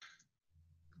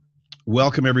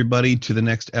Welcome, everybody, to the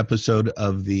next episode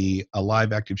of the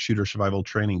Alive Active Shooter Survival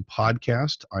Training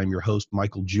Podcast. I'm your host,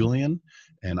 Michael Julian,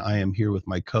 and I am here with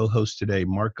my co-hosts today,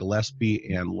 Mark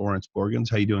Gillespie and Lawrence Borgens.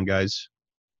 How you doing, guys?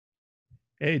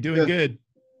 Hey, doing good.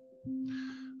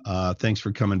 Thanks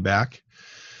for coming back.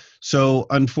 So,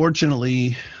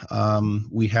 unfortunately,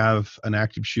 we have an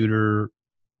active shooter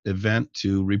event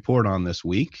to report on this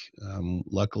week.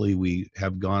 Luckily, we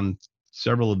have gone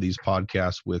several of these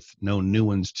podcasts with no new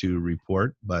ones to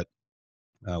report, but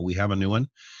we have a new one.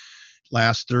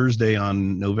 Last Thursday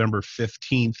on November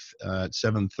 15th at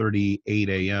 7:38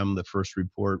 a.m., the first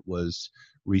report was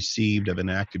received of an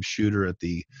active shooter at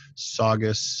the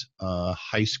Saugus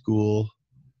High School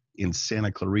in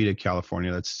Santa Clarita,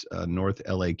 California. That's North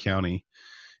LA County.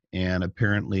 And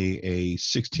apparently a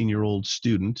 16-year-old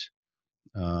student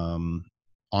on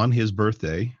his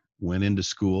birthday went into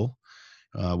school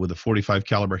with a .45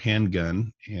 caliber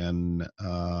handgun and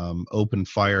opened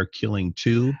fire, killing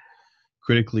 2,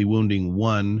 critically wounding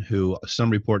 1, who some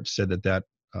reports said that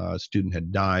student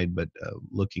had died, but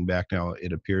looking back now,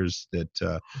 it appears that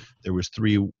there was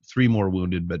three more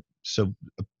wounded, but so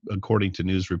according to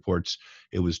news reports,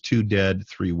 it was 2 dead,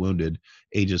 3 wounded,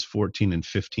 ages 14 and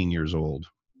 15 years old.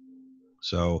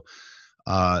 So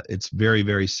it's very,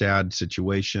 very sad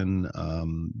situation.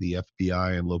 The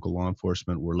FBI and local law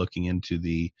enforcement were looking into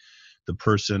the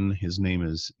person. His name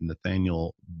is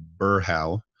Nathaniel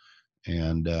Burhow,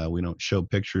 and we don't show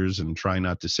pictures and try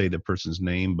not to say the person's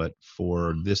name, but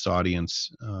for this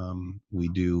audience, we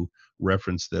do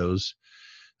reference those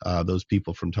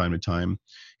people from time to time.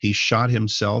 He shot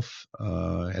himself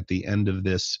at the end of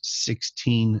this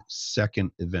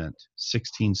 16-second event.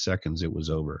 16 seconds, it was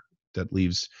over. That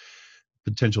leaves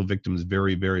potential victims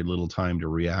very, very little time to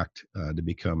react, to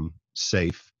become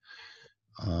safe.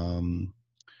 FBI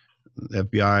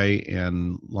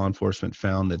and law enforcement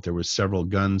found that there was several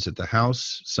guns at the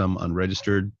house, some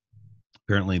unregistered.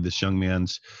 Apparently, this young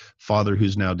man's father,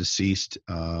 who's now deceased,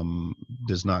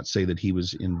 does not say that he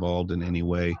was involved in any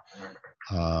way.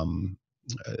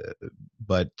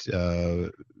 But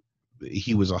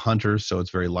he was a hunter, so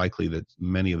it's very likely that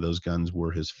many of those guns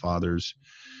were his father's.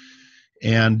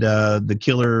 And the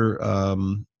killer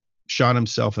shot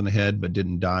himself in the head, but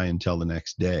didn't die until the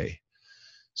next day.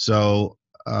 So,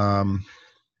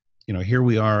 here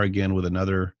we are again with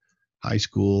another high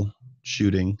school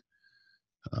shooting.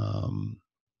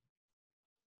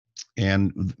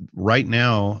 And right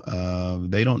now,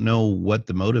 they don't know what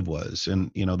the motive was. And,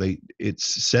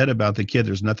 it's said about the kid,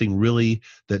 there's nothing really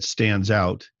that stands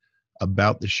out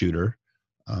about the shooter.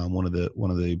 One of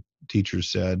the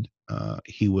teachers said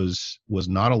he was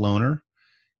not a loner.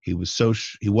 He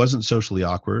wasn't socially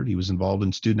awkward. He was involved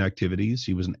in student activities.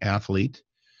 He was an athlete.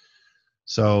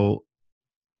 So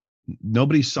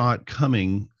nobody saw it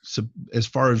coming, as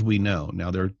far as we know.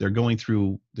 Now they're going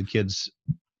through the kids'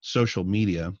 social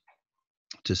media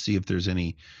to see if there's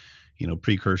any,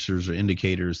 precursors or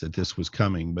indicators that this was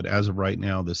coming. But as of right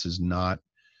now, this is not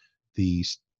the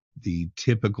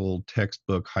typical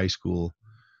textbook high school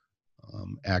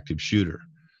active shooter.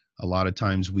 A lot of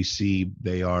times we see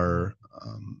they are,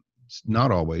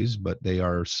 not always, but they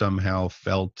are somehow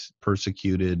felt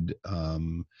persecuted,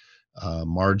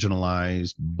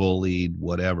 marginalized, bullied,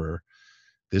 whatever.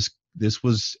 This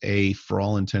was for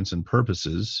all intents and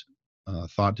purposes,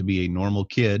 thought to be a normal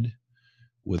kid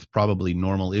with probably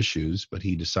normal issues, but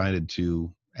he decided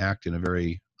to act in a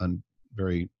very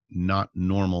not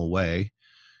normal way,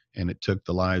 and it took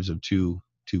the lives of two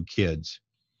kids.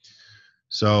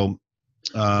 So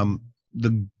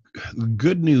the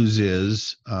good news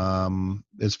is,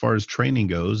 as far as training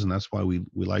goes, and that's why we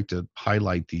like to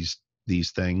highlight these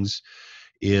things,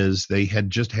 is they had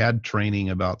just had training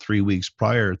about 3 weeks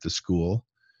prior at the school,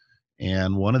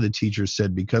 and one of the teachers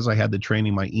said, because I had the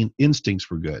training, my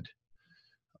instincts were good.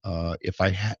 If I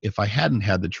hadn't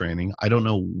had the training, I don't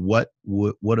know what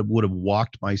would have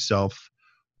walked myself,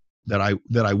 that I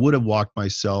would have walked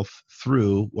myself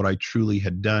through what I truly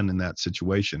had done in that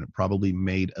situation. It probably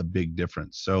made a big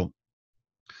difference. So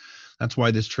that's why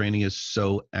this training is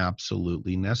so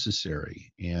absolutely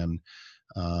necessary. And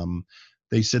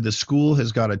they said the school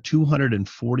has got a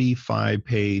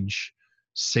 245-page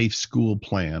safe school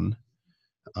plan.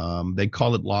 They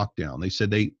call it lockdown. They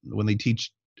said when they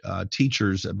teach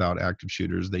teachers about active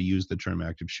shooters, they use the term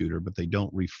active shooter, but they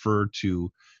don't refer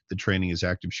to the training as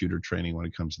active shooter training when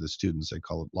it comes to the students. They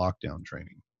call it lockdown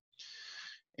training.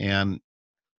 And,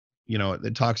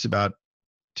 it talks about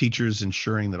teachers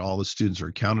ensuring that all the students are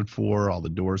accounted for, all the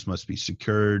doors must be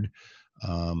secured,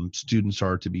 students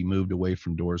are to be moved away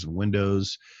from doors and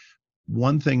windows.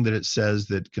 one thing that it says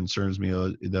that concerns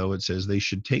me, though, it says they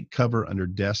should take cover under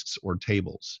desks or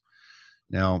tables.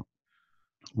 Now,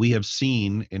 we have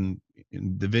seen in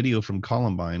the video from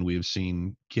Columbine, we have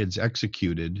seen kids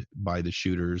executed by the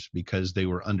shooters because they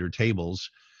were under tables,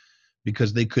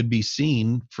 because they could be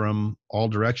seen from all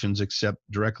directions except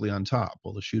directly on top.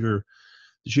 Well, the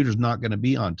shooter's not going to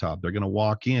be on top. They're going to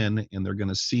walk in and they're going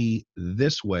to see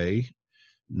this way,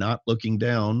 not looking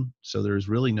down. So there's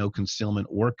really no concealment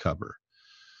or cover.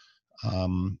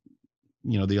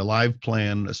 The Alive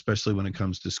plan, especially when it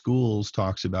comes to schools,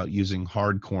 talks about using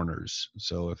hard corners.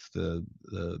 So if the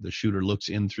shooter looks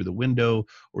in through the window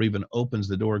or even opens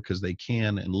the door because they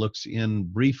can and looks in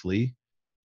briefly,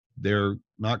 they're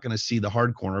not going to see the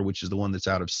hard corner, which is the one that's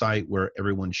out of sight where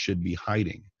everyone should be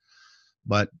hiding.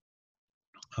 But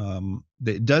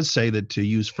it does say that to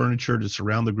use furniture to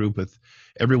surround the group with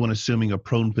everyone assuming a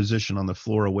prone position on the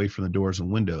floor away from the doors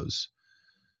and windows.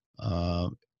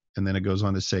 And then it goes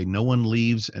on to say, no one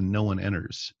leaves and no one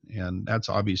enters. And that's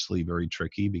obviously very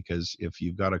tricky, because if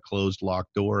you've got a closed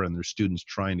locked door and there's students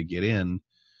trying to get in,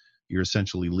 you're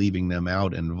essentially leaving them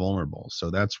out and vulnerable.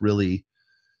 So that's really,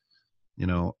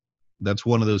 that's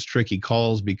one of those tricky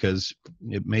calls, because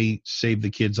it may save the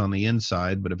kids on the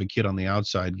inside, but if a kid on the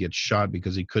outside gets shot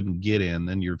because he couldn't get in,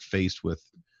 then you're faced with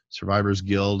survivor's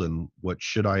guilt and what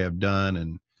should I have done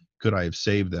and could I have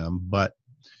saved them? But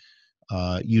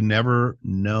you never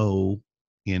know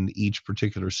in each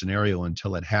particular scenario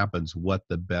until it happens what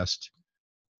the best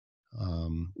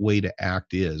way to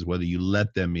act is, whether you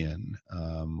let them in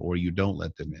or you don't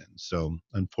let them in. So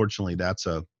unfortunately, that's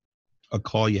a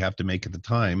call you have to make at the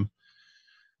time.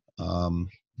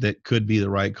 That could be the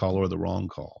right call or the wrong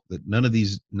call. That none of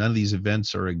these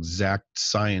events are exact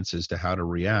science as to how to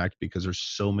react, because there's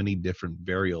so many different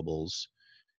variables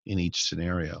in each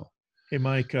scenario. Hey,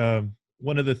 Mike,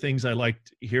 one of the things I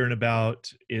liked hearing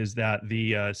about is that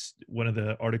one of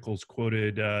the articles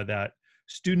quoted that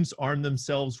students arm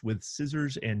themselves with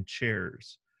scissors and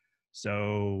chairs.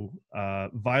 So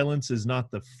violence is not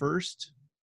the first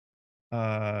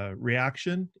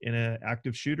reaction in an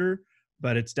active shooter,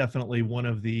 but it's definitely one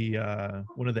of the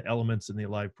elements in the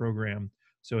Alive program.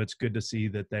 So it's good to see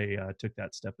that they took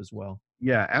that step as well.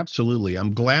 Yeah, absolutely.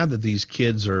 I'm glad that these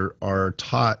kids are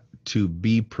taught to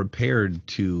be prepared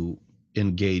to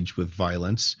engage with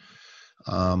violence.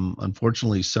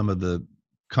 Unfortunately, some of the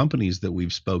companies that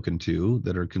we've spoken to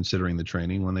that are considering the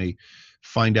training, when they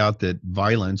find out that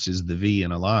violence is the V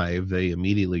in Alive, they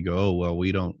immediately go, oh, well,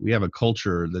 we have a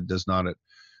culture that does not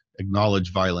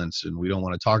acknowledge violence, and we don't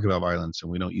want to talk about violence,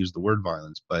 and we don't use the word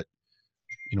violence. But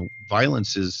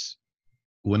violence is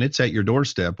when it's at your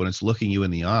doorstep, when it's looking you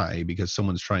in the eye because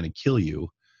someone's trying to kill you.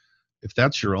 If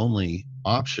that's your only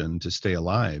option to stay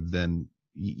alive, then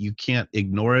you can't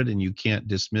ignore it, and you can't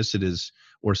dismiss it as,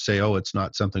 or say, oh, it's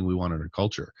not something we want in our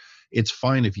culture. It's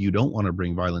fine if you don't want to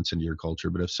bring violence into your culture,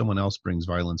 but if someone else brings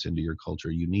violence into your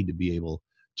culture, you need to be able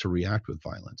to react with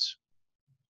violence.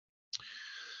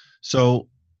 So,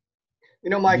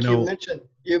 Mike, you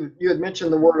had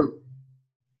mentioned the word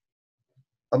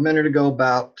a minute ago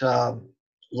about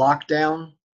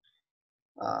lockdown.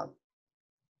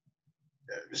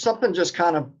 Something just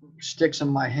kind of sticks in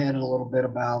my head a little bit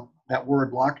about that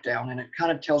word lockdown, and it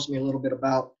kind of tells me a little bit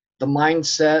about the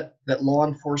mindset that law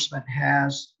enforcement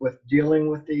has with dealing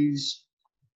with these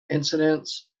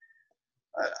incidents.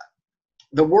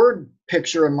 The word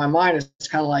picture in my mind is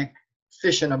kind of like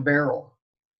fish in a barrel.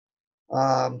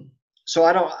 So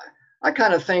I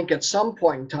kind of think at some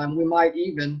point in time, we might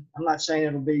even, I'm not saying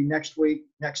it'll be next week,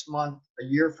 next month, a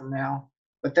year from now,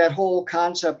 but that whole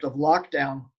concept of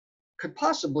lockdown could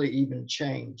possibly even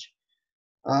change.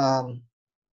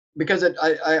 Because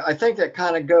I think that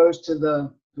kind of goes to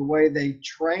the way they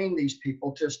train these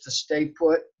people just to stay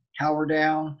put, cower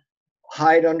down,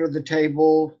 hide under the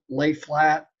table, lay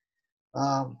flat.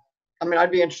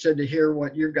 I'd be interested to hear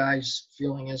what your guys'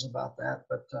 feeling is about that,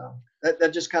 but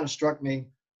that just kind of struck me.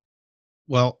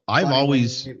 Well, I've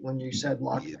always, when you said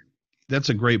lockdown. That's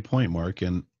a great point, Mark.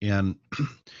 And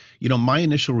my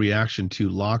initial reaction to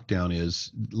lockdown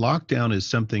is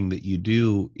something that you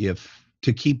do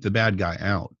to keep the bad guy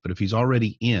out. But if he's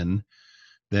already in,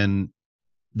 then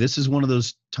this is one of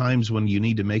those times when you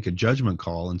need to make a judgment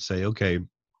call and say, okay,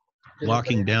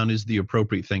 locking down is the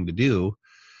appropriate thing to do.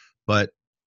 But,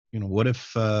 what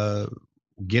if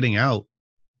getting out,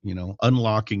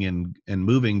 unlocking and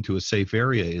moving to a safe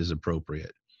area is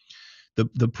appropriate?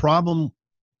 The problem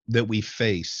that we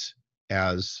face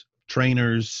as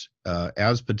trainers,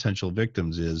 as potential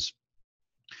victims, is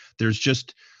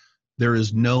there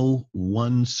is no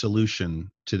one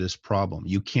solution to this problem.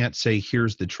 You can't say,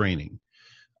 here's the training.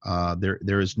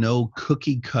 There is no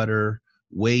cookie cutter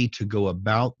way to go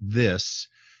about this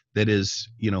that is,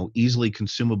 easily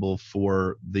consumable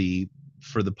for the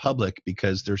public,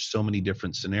 because there's so many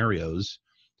different scenarios.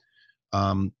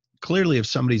 Clearly, if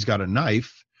somebody's got a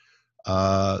knife,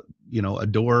 a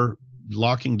door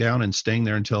locking down and staying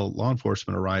there until law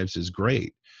enforcement arrives is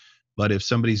great. But if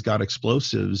somebody's got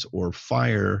explosives or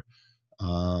fire,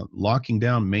 locking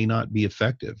down may not be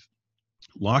effective.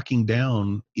 Locking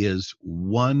down is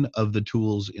one of the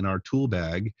tools in our tool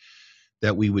bag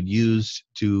that we would use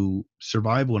to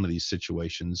survive one of these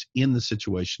situations, in the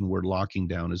situation where locking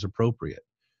down is appropriate.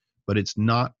 But it's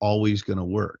not always going to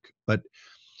work. But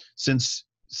since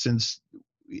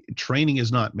training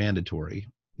is not mandatory,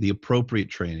 the appropriate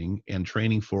training and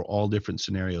training for all different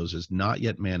scenarios is not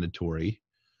yet mandatory.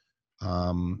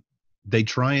 They've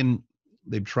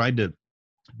tried to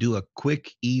do a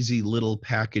quick, easy little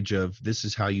package of, this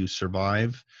is how you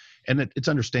survive. And it's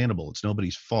understandable. It's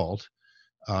nobody's fault.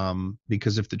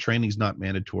 Because if the training's not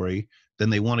mandatory, then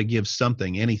they want to give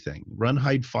something, anything. Run,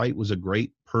 hide, fight was a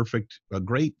great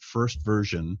first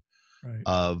version Right.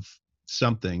 of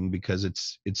something, because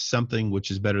it's something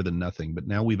which is better than nothing. But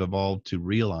now we've evolved to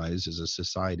realize as a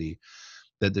society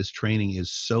that this training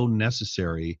is so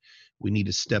necessary. We need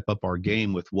to step up our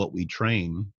game with what we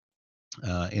train,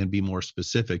 and be more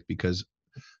specific, because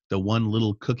the one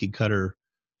little cookie cutter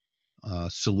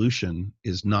solution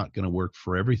is not going to work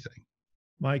for everything.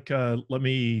 Mike, let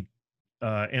me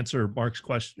answer Mark's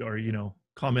question, or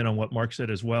comment on what Mark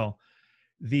said as well.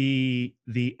 The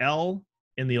L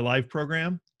in the ALIVE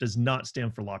program does not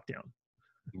stand for lockdown.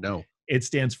 No. It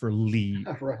stands for lead.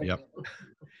 Right. Yep.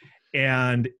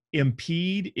 And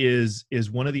impede is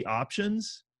one of the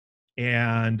options,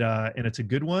 and it's a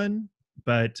good one.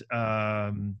 But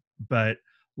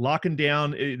locking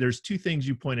down, there's two things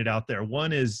you pointed out there.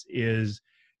 One is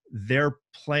their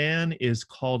plan is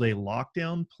called a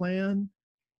lockdown plan,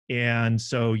 and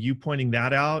so you pointing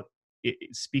that out,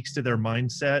 it speaks to their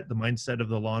mindset, the mindset of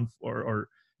the law or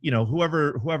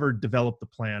whoever developed the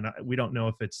plan. We don't know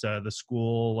if it's the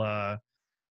school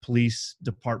police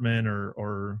department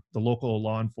or the local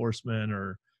law enforcement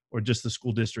or just the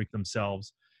school district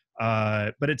themselves.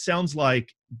 But it sounds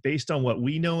like, based on what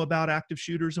we know about active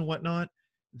shooters and whatnot,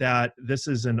 that this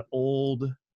is an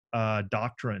old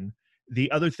doctrine. The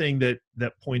other thing that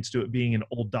points to it being an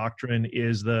old doctrine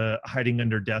is the hiding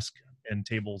under desk and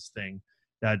tables thing.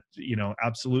 That,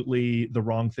 absolutely the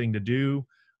wrong thing to do.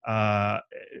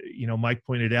 Mike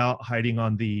pointed out, hiding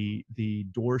on the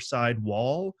door side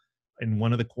wall in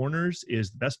one of the corners is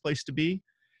the best place to be.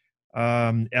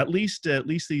 At least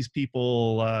these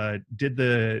people did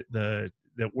that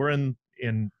were in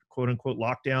quote unquote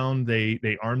lockdown.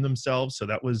 They armed themselves, so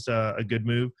that was a good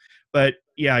move. But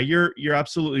yeah, you're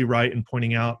absolutely right in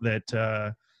pointing out that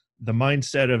the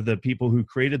mindset of the people who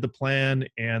created the plan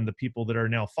and the people that are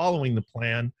now following the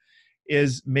plan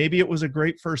is, maybe it was a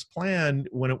great first plan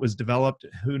when it was developed,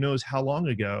 who knows how long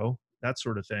ago, that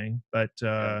sort of thing. But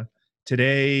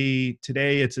today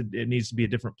it needs to be a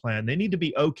different plan. They need to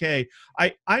be okay.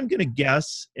 I'm going to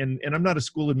guess, and I'm not a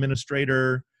school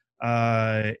administrator,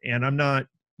 and I'm not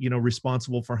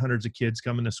responsible for hundreds of kids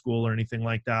coming to school or anything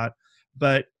like that.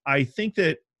 But I think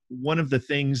that one of the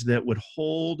things that would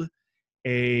hold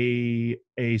a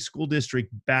school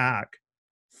district back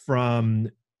from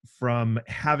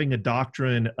having a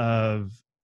doctrine of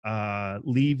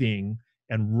leaving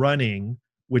and running,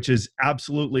 which is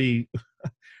absolutely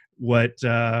what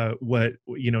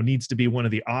needs to be one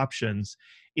of the options,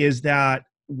 is that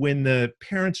when the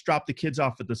parents drop the kids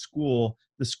off at the school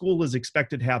is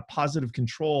expected to have positive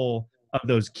control of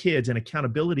those kids and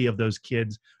accountability of those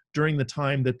kids during the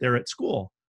time that they're at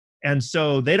school. And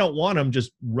so they don't want them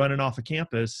just running off of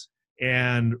campus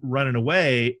and running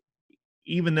away,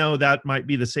 even though that might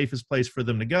be the safest place for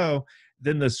them to go.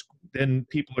 Then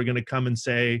people are going to come and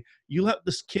say, you let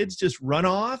the kids just run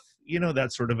off,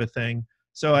 that sort of a thing.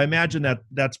 So I imagine that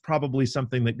that's probably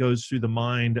something that goes through the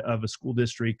mind of a school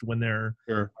district when they're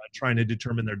trying to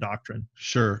determine their doctrine.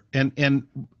 Sure.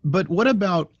 But what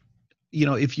about,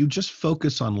 if you just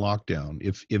focus on lockdown,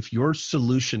 if your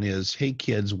solution is, hey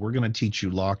kids, we're going to teach you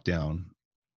lockdown,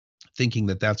 thinking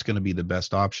that that's going to be the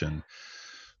best option.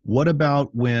 What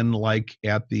about when, like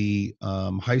at the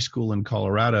high school in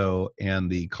Colorado and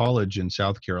the college in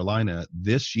South Carolina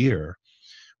this year,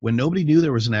 when nobody knew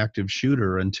there was an active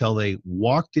shooter until they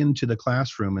walked into the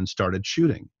classroom and started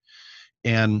shooting?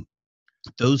 And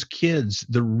those kids,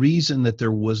 the reason that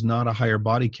there was not a higher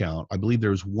body count, I believe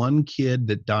there was one kid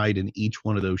that died in each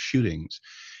one of those shootings.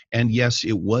 And yes,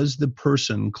 it was the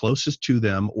person closest to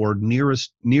them or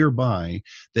nearby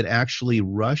that actually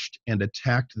rushed and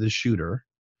attacked the shooter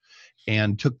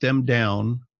and took them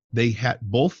down. They had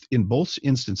in both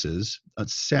instances,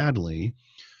 sadly,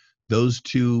 those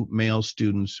two male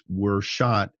students were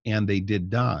shot and they did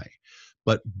die.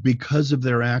 But because of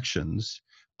their actions,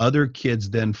 other kids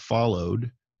then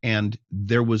followed, and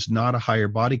there was not a higher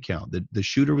body count. The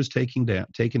shooter was taken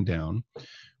down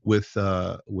with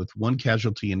one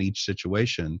casualty in each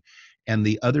situation, and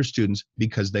the other students,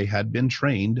 because they had been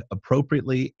trained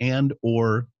appropriately, and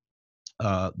or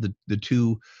the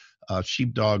two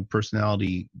sheepdog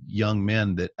personality young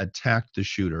men that attacked the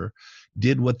shooter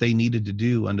did what they needed to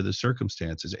do under the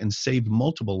circumstances and saved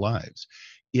multiple lives.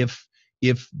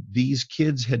 If these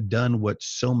kids had done what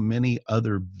so many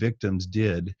other victims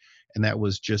did, and that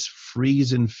was just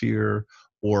freeze in fear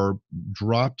or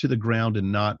drop to the ground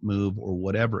and not move or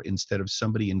whatever, instead of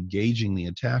somebody engaging the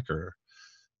attacker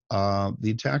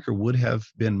would have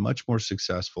been much more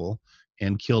successful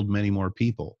and killed many more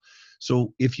people.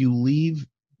 So if you leave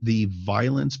the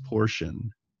violence portion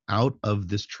out of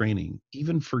this training,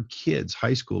 even for kids,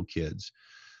 high school kids,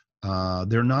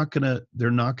 they're not gonna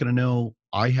know.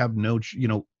 I have no,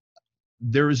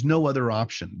 there is no other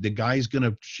option. The guy's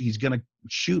he's gonna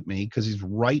shoot me because he's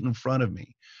right in front of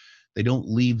me. They don't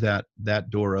leave that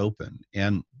door open,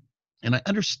 and I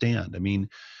understand. I mean,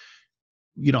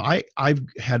 I've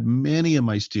had many of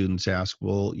my students ask,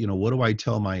 well, what do I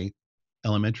tell my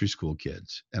elementary school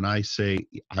kids? And I say,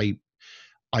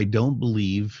 I don't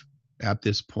believe at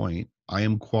this point I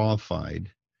am qualified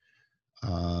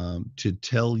to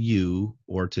tell you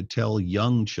or to tell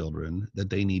young children that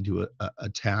they need to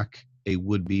attack a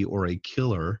would-be or a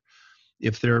killer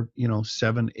if they're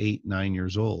 7, 8, 9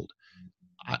 years old.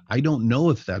 I don't know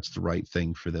if that's the right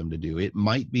thing for them to do. It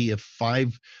might be if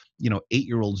 5,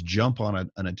 8-year-olds jump on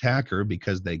an attacker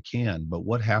because they can, but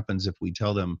what happens if we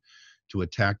tell them to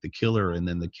attack the killer and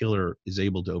then the killer is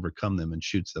able to overcome them and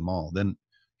shoots them all? Then,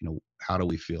 how do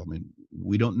we feel? I mean,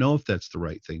 we don't know if that's the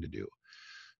right thing to do.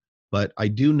 But I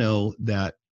do know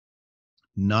that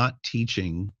not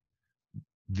teaching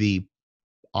the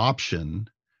option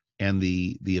and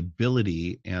the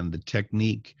ability and the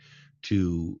technique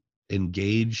to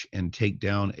engage and take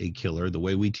down a killer the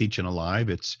way we teach in Alive,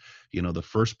 it's the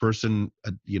first person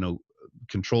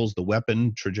controls the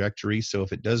weapon trajectory, so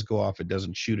if it does go off, it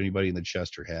doesn't shoot anybody in the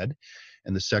chest or head,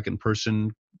 and the second person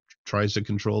tries to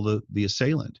control the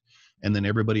assailant, and then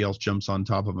everybody else jumps on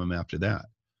top of them after that.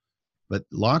 But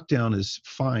lockdown is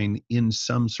fine in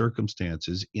some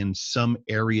circumstances, in some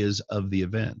areas of the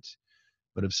event.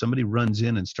 But if somebody runs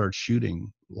in and starts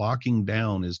shooting, locking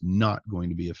down is not going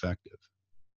to be effective.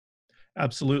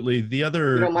 Absolutely. The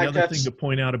other thing to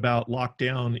point out about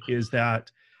lockdown is that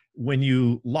when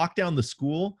you lock down the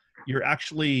school, you're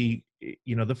actually,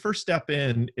 the first step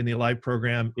in the Alive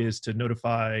program is to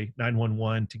notify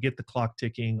 911 to get the clock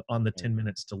ticking on the 10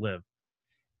 minutes to live.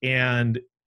 And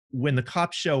when the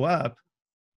cops show up,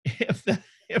 if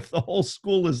the whole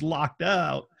school is locked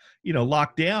down,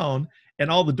 and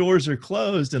all the doors are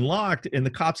closed and locked, and the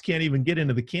cops can't even get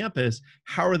into the campus,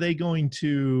 how are they going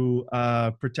to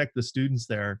protect the students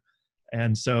there?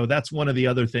 And so that's one of the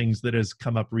other things that has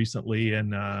come up recently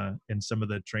in some of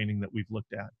the training that we've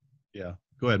looked at. Yeah,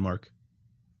 go ahead, Mark.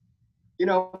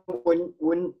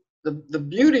 When the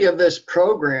beauty of this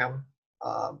program,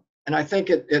 and I think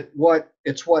it's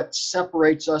what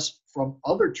separates us from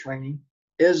other training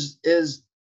is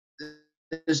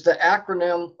the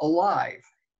acronym ALIVE.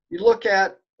 You look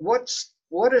at what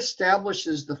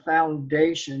establishes the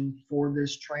foundation for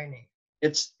this training.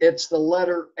 It's the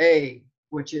letter A,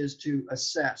 which is to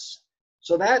assess.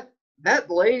 So that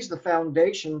lays the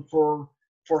foundation for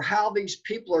how these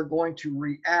people are going to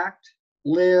react,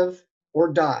 live,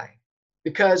 or die.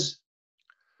 Because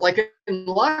like in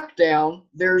lockdown,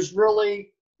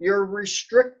 you're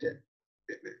restricted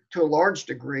to a large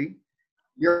degree.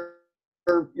 You're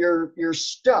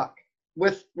stuck.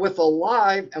 With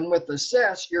Alive and with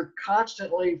Assess, you're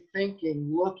constantly thinking,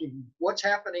 looking, what's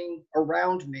happening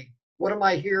around me? What am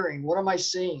I hearing? What am I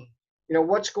seeing?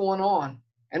 What's going on?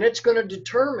 And it's going to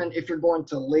determine if you're going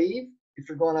to leave, if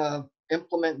you're going to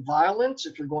implement violence,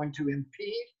 if you're going to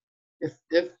impede, if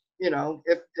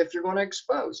you're going to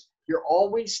expose. You're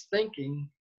always thinking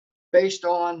based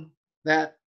on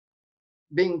that,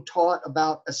 being taught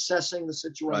about assessing the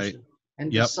situation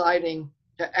and deciding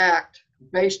to act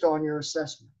based on your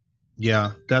assessment.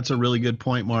 Yeah, that's a really good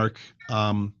point, Mark.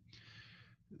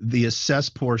 The assess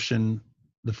portion,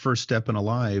 the first step in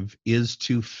Alive, is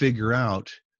to figure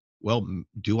out, well,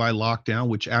 do I lock down,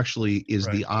 which actually is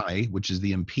the I, which is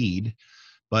the impede.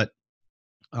 But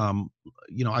um,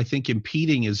 I think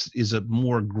impeding is a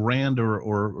more grand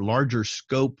or larger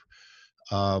scope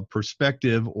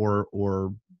perspective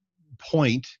or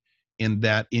point, in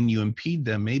that in you impede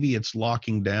them, maybe it's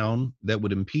locking down that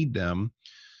would impede them,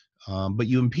 but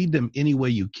you impede them any way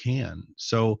you can.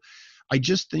 So I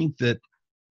just think that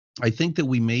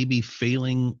we may be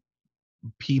failing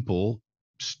people,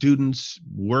 students,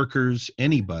 workers,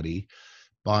 anybody,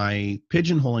 by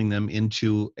pigeonholing them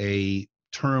into a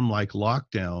term like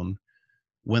lockdown,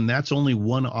 when that's only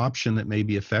one option that may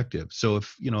be effective. So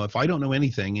if I don't know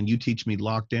anything and you teach me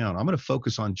lockdown, I'm going to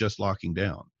focus on just locking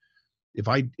down. If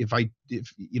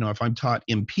I'm taught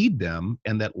impede them,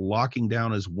 and that locking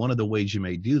down is one of the ways you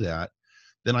may do that,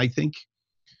 then I think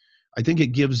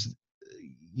it gives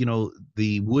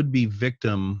the would-be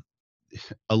victim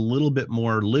a little bit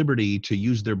more liberty to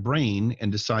use their brain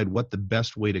and decide what the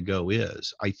best way to go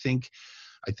is. I think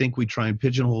we try and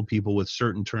pigeonhole people with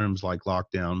certain terms like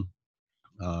lockdown,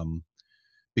 um,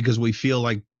 because we feel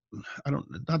like,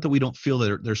 not that we don't feel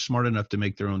that they're smart enough to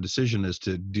make their own decision as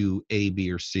to do A, B,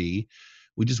 or C.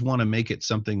 We just want to make it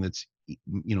something that's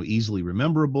easily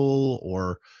rememberable,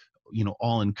 or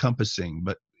all encompassing.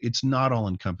 But it's not all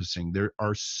encompassing. There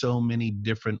are so many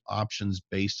different options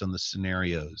based on the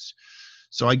scenarios.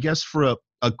 So I guess for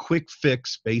a quick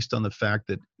fix, based on the fact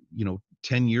that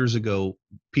 10 years ago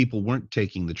people weren't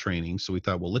taking the training, so we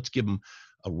thought, well, let's give them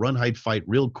a run, hide, fight,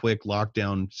 real quick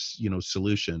lockdown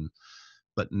solution.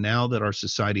 But now that our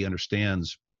society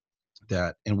understands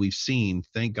that, and we've seen,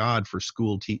 thank God for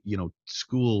school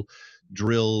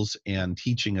drills and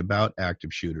teaching about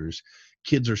active shooters,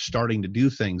 kids are starting to do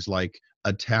things like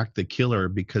attack the killer,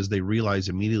 because they realize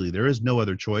immediately there is no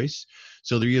other choice.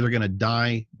 So they're either going to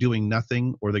die doing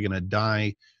nothing, or they're going to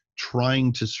die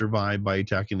trying to survive by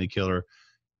attacking the killer.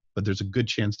 But there's a good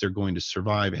chance they're going to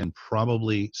survive and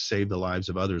probably save the lives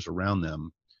of others around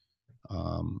them,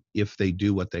 if they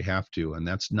do what they have to. And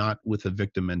that's not with a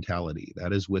victim mentality.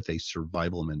 That is with a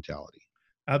survival mentality.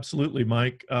 Absolutely,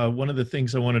 Mike. One of the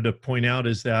things I wanted to point out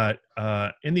is that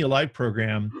in the Alive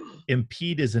program,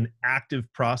 impede is an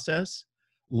active process.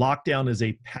 Lockdown is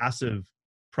a passive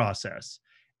process.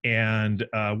 And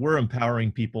we're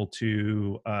empowering people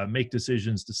to make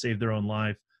decisions to save their own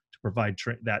life, to provide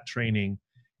that training.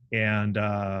 And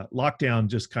lockdown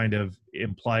just kind of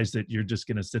implies that you're just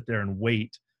going to sit there and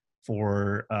wait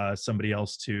for somebody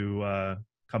else to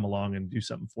come along and do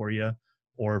something for you,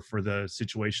 or for the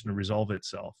situation to resolve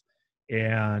itself.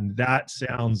 And that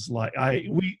sounds like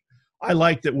I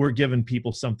like that we're giving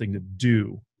people something to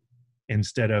do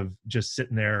instead of just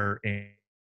sitting there and.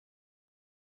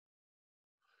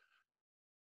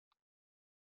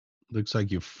 Looks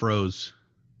like you froze.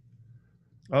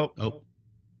 Oh,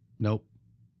 nope.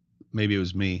 Maybe it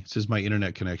was me. It says my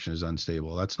internet connection is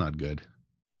unstable. That's not good.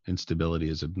 Instability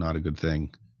is not a good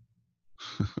thing.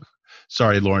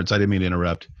 Sorry, Lawrence, I didn't mean to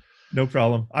interrupt. No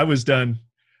problem. I was done.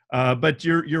 But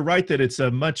you're right that it's a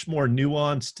much more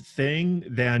nuanced thing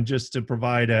than just to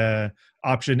provide a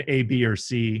option A, B, or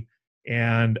C.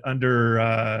 And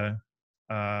under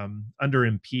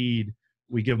impede,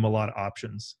 we give them a lot of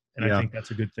options, and I think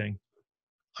that's a good thing.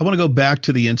 I want to go back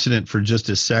to the incident for just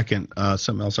a second.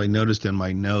 Something else I noticed in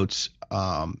my notes,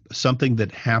 something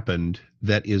that happened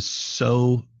that is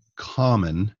so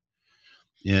common.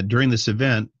 During this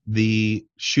event, the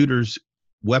shooter's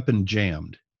weapon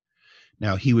jammed.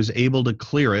 Now, he was able to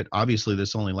clear it. Obviously,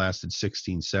 this only lasted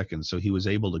 16 seconds, so he was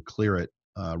able to clear it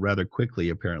rather quickly,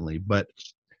 apparently. But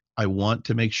I want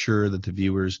to make sure that the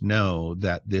viewers know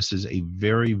that this is a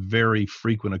very, very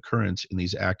frequent occurrence in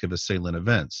these active assailant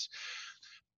events.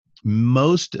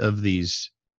 Most of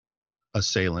these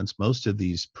assailants, most of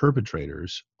these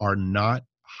perpetrators are not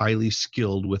highly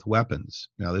skilled with weapons.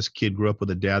 Now, this kid grew up with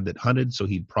a dad that hunted, so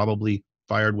he'd probably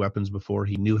fired weapons before.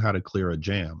 He knew how to clear a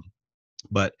jam.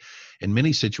 But in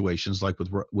many situations, like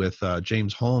with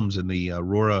James Holmes in the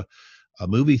Aurora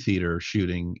movie theater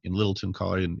shooting in Littleton,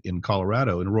 in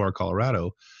Aurora,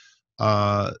 Colorado,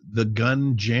 the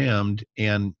gun jammed,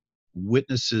 and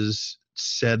witnesses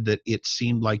said that it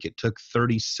seemed like it took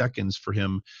 30 seconds for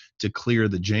him to clear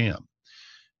the jam.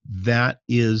 That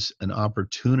is an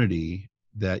opportunity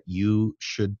that you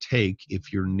should take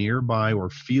if you're nearby or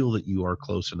feel that you are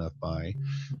close enough by.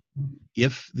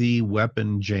 If the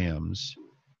weapon jams,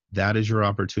 that is your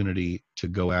opportunity to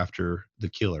go after the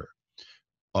killer.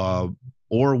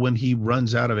 Or when he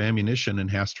runs out of ammunition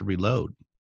and has to reload.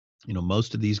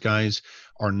 Most of these guys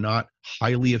are not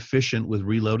highly efficient with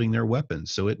reloading their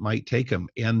weapons, so it might take them,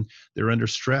 and they're under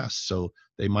stress, so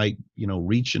they might,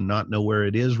 reach and not know where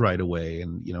it is right away.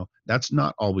 And, that's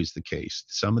not always the case.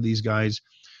 Some of these guys,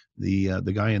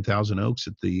 The guy in Thousand Oaks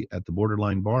at the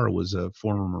Borderline bar was a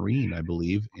former Marine, I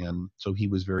believe, and so he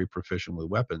was very proficient with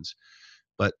weapons.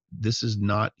 But this is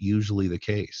not usually the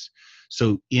case.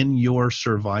 So in your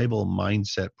survival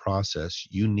mindset process,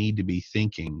 you need to be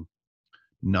thinking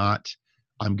not,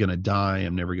 I'm going to die,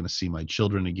 I'm never going to see my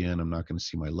children again, I'm not going to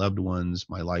see my loved ones,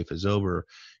 my life is over.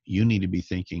 You need to be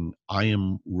thinking, I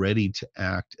am ready to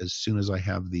act as soon as I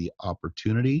have the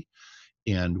opportunity.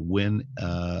 And when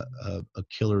a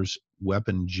killer's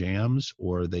weapon jams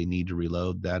or they need to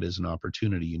reload, that is an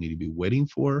opportunity you need to be waiting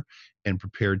for and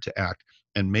prepared to act.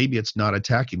 And maybe it's not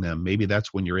attacking them. Maybe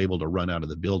that's when you're able to run out of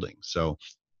the building. So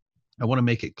I want to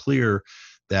make it clear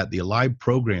that the Alive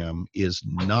program is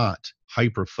not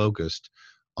hyper-focused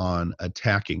on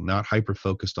attacking, not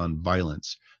hyper-focused on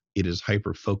violence. It is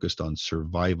hyper-focused on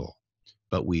survival.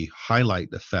 But we highlight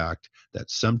the fact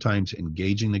that sometimes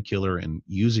engaging the killer and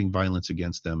using violence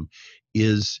against them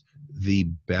is the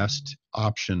best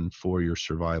option for your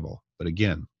survival. But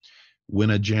again,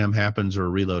 when a jam happens or a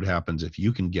reload happens, if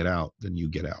you can get out, then you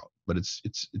get out. But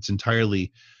it's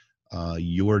entirely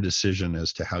your decision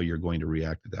as to how you're going to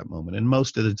react at that moment. And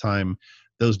most of the time,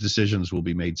 those decisions will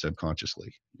be made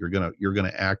subconsciously. You're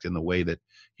gonna act in the way that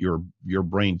your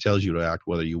brain tells you to act,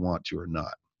 whether you want to or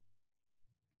not.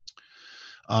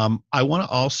 I want to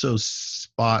also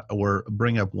spot or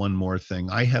bring up one more thing.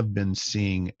 I have been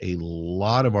seeing a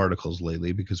lot of articles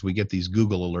lately because we get these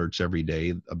Google alerts every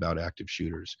day about active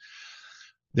shooters.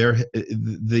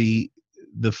 The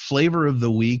flavor of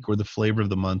the week or the flavor of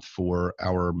the month for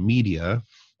our media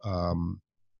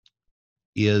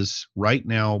is right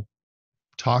now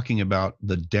talking about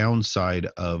the downside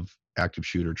of active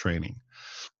shooter training.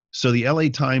 So the LA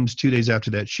Times, 2 days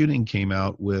after that shooting, came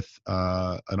out with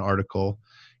an article,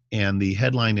 and the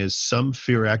headline is, "Some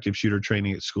fear active shooter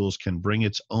training at schools can bring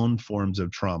its own forms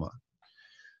of trauma."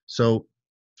 So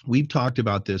we've talked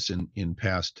about this in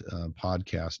past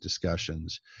podcast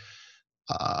discussions.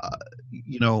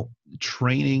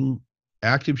 Training,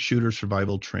 active shooter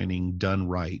survival training done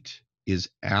right is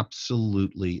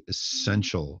absolutely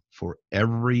essential for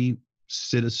every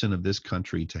citizen of this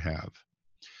country to have.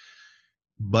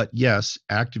 But yes,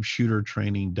 active shooter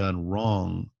training done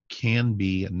wrong can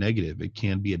be a negative. It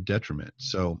can be a detriment.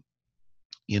 So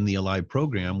in the Alive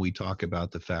program, we talk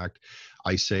about the fact,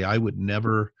 I say I would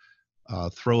never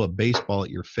throw a baseball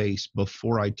at your face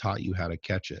before I taught you how to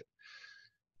catch it.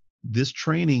 This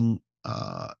training,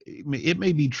 it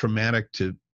may be traumatic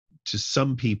to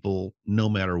some people no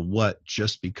matter what,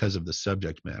 just because of the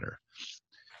subject matter.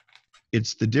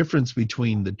 It's the difference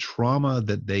between the trauma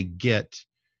that they get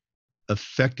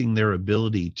affecting their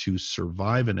ability to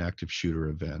survive an active shooter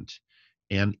event.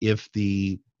 And if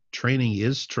the training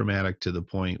is traumatic to the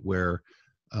point where,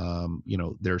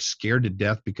 they're scared to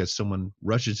death because someone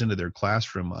rushes into their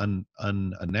classroom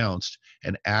unannounced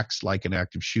and acts like an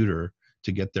active shooter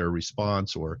to get their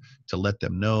response or to let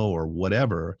them know or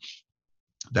whatever,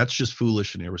 that's just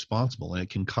foolish and irresponsible. And it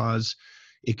can cause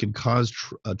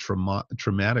a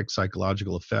traumatic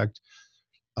psychological effect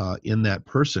in that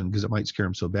person, because it might scare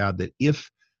them so bad that if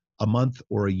a month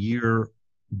or a year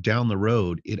down the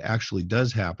road it actually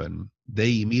does happen,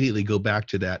 they immediately go back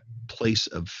to that place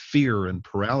of fear and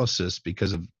paralysis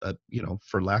because of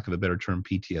for lack of a better term,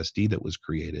 PTSD that was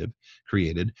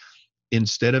created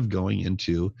instead of going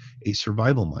into a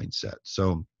survival mindset.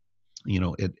 So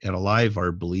at Alive,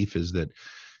 our belief is that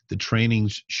the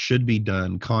trainings should be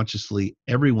done consciously.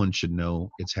 Everyone should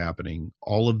know it's happening.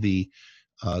 All of the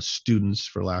students,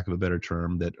 for lack of a better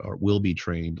term, that will be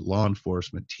trained, law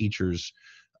enforcement, teachers.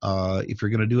 If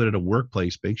you're going to do it at a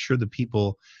workplace, make sure the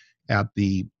people at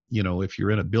the, if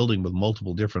you're in a building with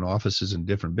multiple different offices and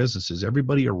different businesses,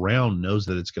 everybody around knows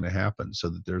that it's going to happen so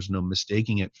that there's no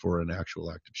mistaking it for an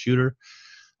actual active shooter.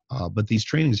 But these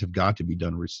trainings have got to be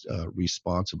done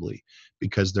responsibly,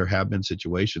 because there have been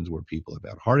situations where people have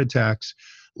had heart attacks.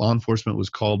 Law enforcement was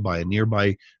called by a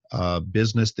nearby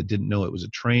business that didn't know it was a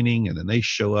training, and then they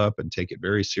show up and take it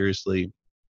very seriously.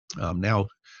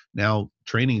 Now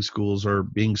training schools are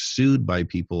being sued by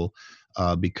people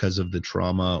because of the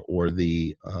trauma or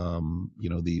the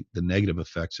negative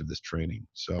effects of this training.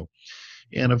 So,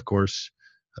 and of course,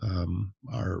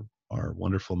 our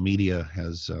wonderful media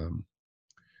has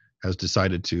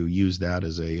decided to use that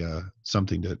as a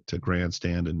something to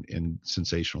grandstand and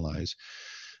sensationalize.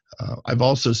 I've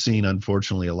also seen,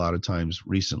 unfortunately, a lot of times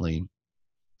recently,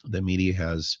 the media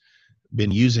has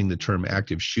been using the term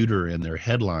active shooter in their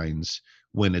headlines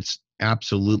when it's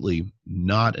absolutely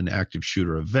not an active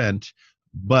shooter event,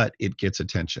 but it gets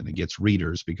attention. It gets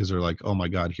readers because they're like, oh my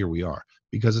God, here we are,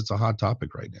 because it's a hot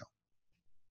topic right now.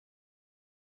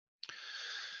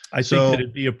 I think So that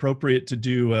it'd be appropriate to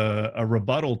do a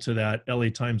rebuttal to that LA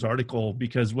Times article,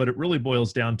 because what it really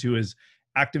boils down to is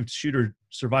active shooter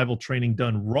survival training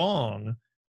done wrong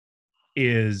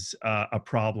is a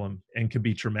problem and can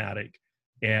be traumatic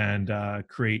and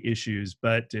create issues.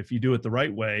 But if you do it the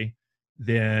right way,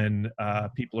 then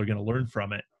people are going to learn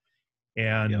from it.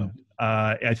 And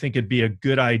I think it'd be a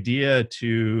good idea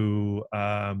to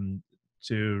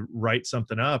write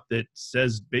something up that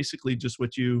says basically just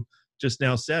what you just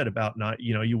now said about not,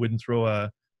 you wouldn't throw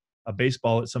a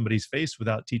baseball at somebody's face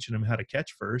without teaching them how to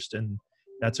catch first. And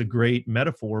that's a great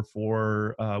metaphor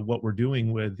for what we're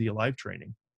doing with the Alive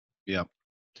training. yeah.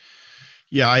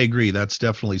 Yeah, I agree. That's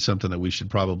definitely something that we should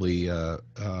probably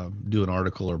do an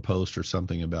article or post or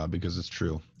something about, because it's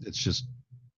true. It's just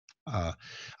I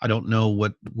don't know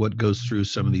what goes through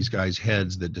some of these guys'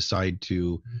 heads that decide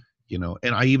to, and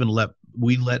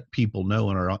we let people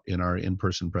know in our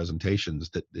in-person presentations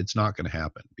that it's not going to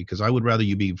happen, because I would rather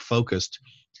you be focused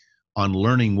on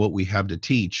learning what we have to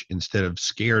teach instead of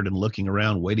scared and looking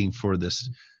around waiting for this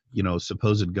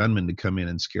supposed gunman to come in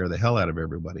and scare the hell out of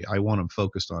everybody. I want them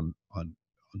focused on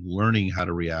learning how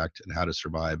to react and how to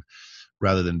survive,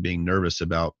 rather than being nervous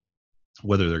about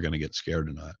whether they're going to get scared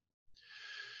or not.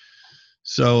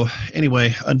 So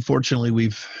anyway, unfortunately,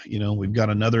 we've got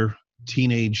another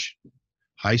teenage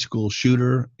high school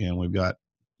shooter, and we've got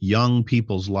young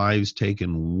people's lives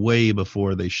taken way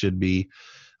before they should be,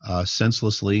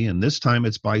 senselessly. And this time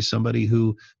it's by somebody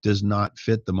who does not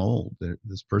fit the mold.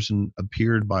 This person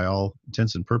appeared, by all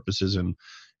intents and purposes and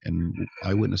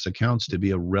eyewitness accounts, to be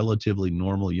a relatively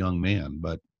normal young man,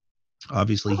 but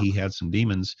obviously he had some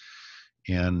demons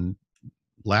and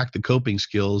lacked the coping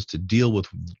skills to deal with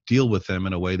them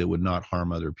in a way that would not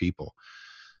harm other people.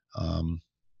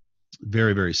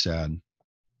 Very, very sad.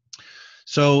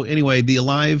 So anyway, the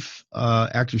Alive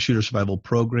Active Shooter Survival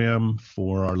Program,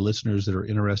 for our listeners that are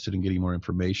interested in getting more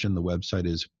information, the website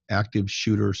is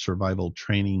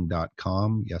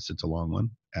activeshootersurvivaltraining.com. Yes, it's a long one,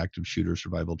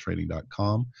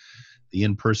 activeshootersurvivaltraining.com. The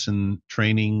in-person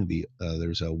training,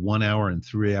 there's a 1 hour and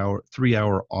 3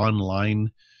 hour online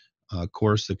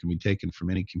course that can be taken from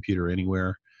any computer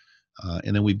anywhere.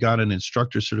 And then we've got an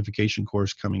instructor certification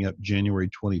course coming up January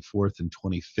 24th and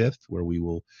 25th, where we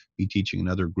will be teaching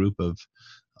another group of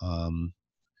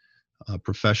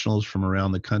professionals from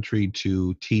around the country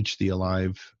to teach the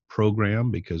Alive program,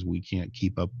 because we can't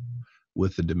keep up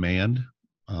with the demand,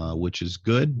 which is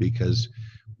good, because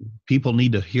people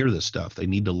need to hear this stuff. They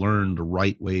need to learn the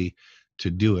right way to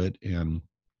do it. And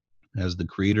as the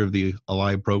creator of the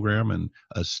Alive program and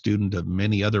a student of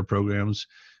many other programs,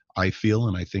 I feel,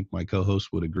 and I think my co-host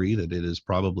would agree, that it is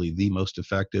probably the most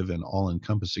effective and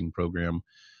all-encompassing program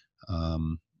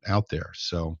out there.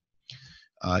 So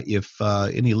if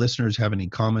any listeners have any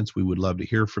comments, we would love to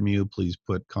hear from you. Please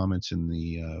put comments in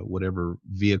the whatever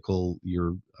vehicle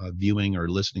you're viewing or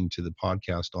listening to the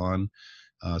podcast on,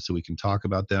 so we can talk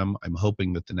about them. I'm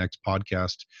hoping that the next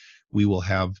podcast we will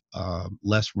have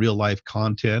less real-life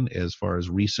content as far as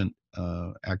recent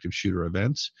active shooter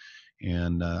events.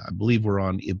 And I believe we're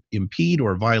on impede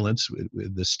or violence,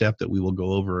 with the step that we will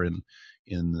go over in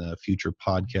the future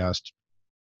podcast.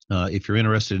 If you're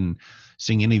interested in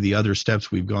seeing any of the other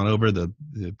steps we've gone over, the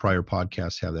prior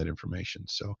podcasts have that information.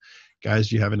 So, guys,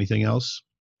 do you have anything else?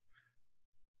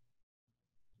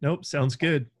 Nope. Sounds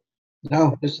good.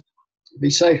 No, just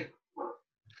be safe.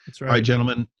 That's right. All right,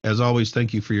 gentlemen, as always,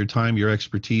 thank you for your time, your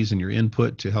expertise, and your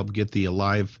input to help get the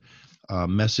Alive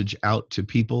message out to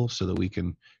people, so that we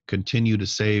can continue to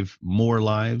save more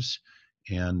lives.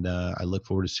 And I look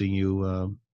forward to seeing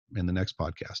you in the next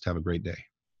podcast. Have a great day.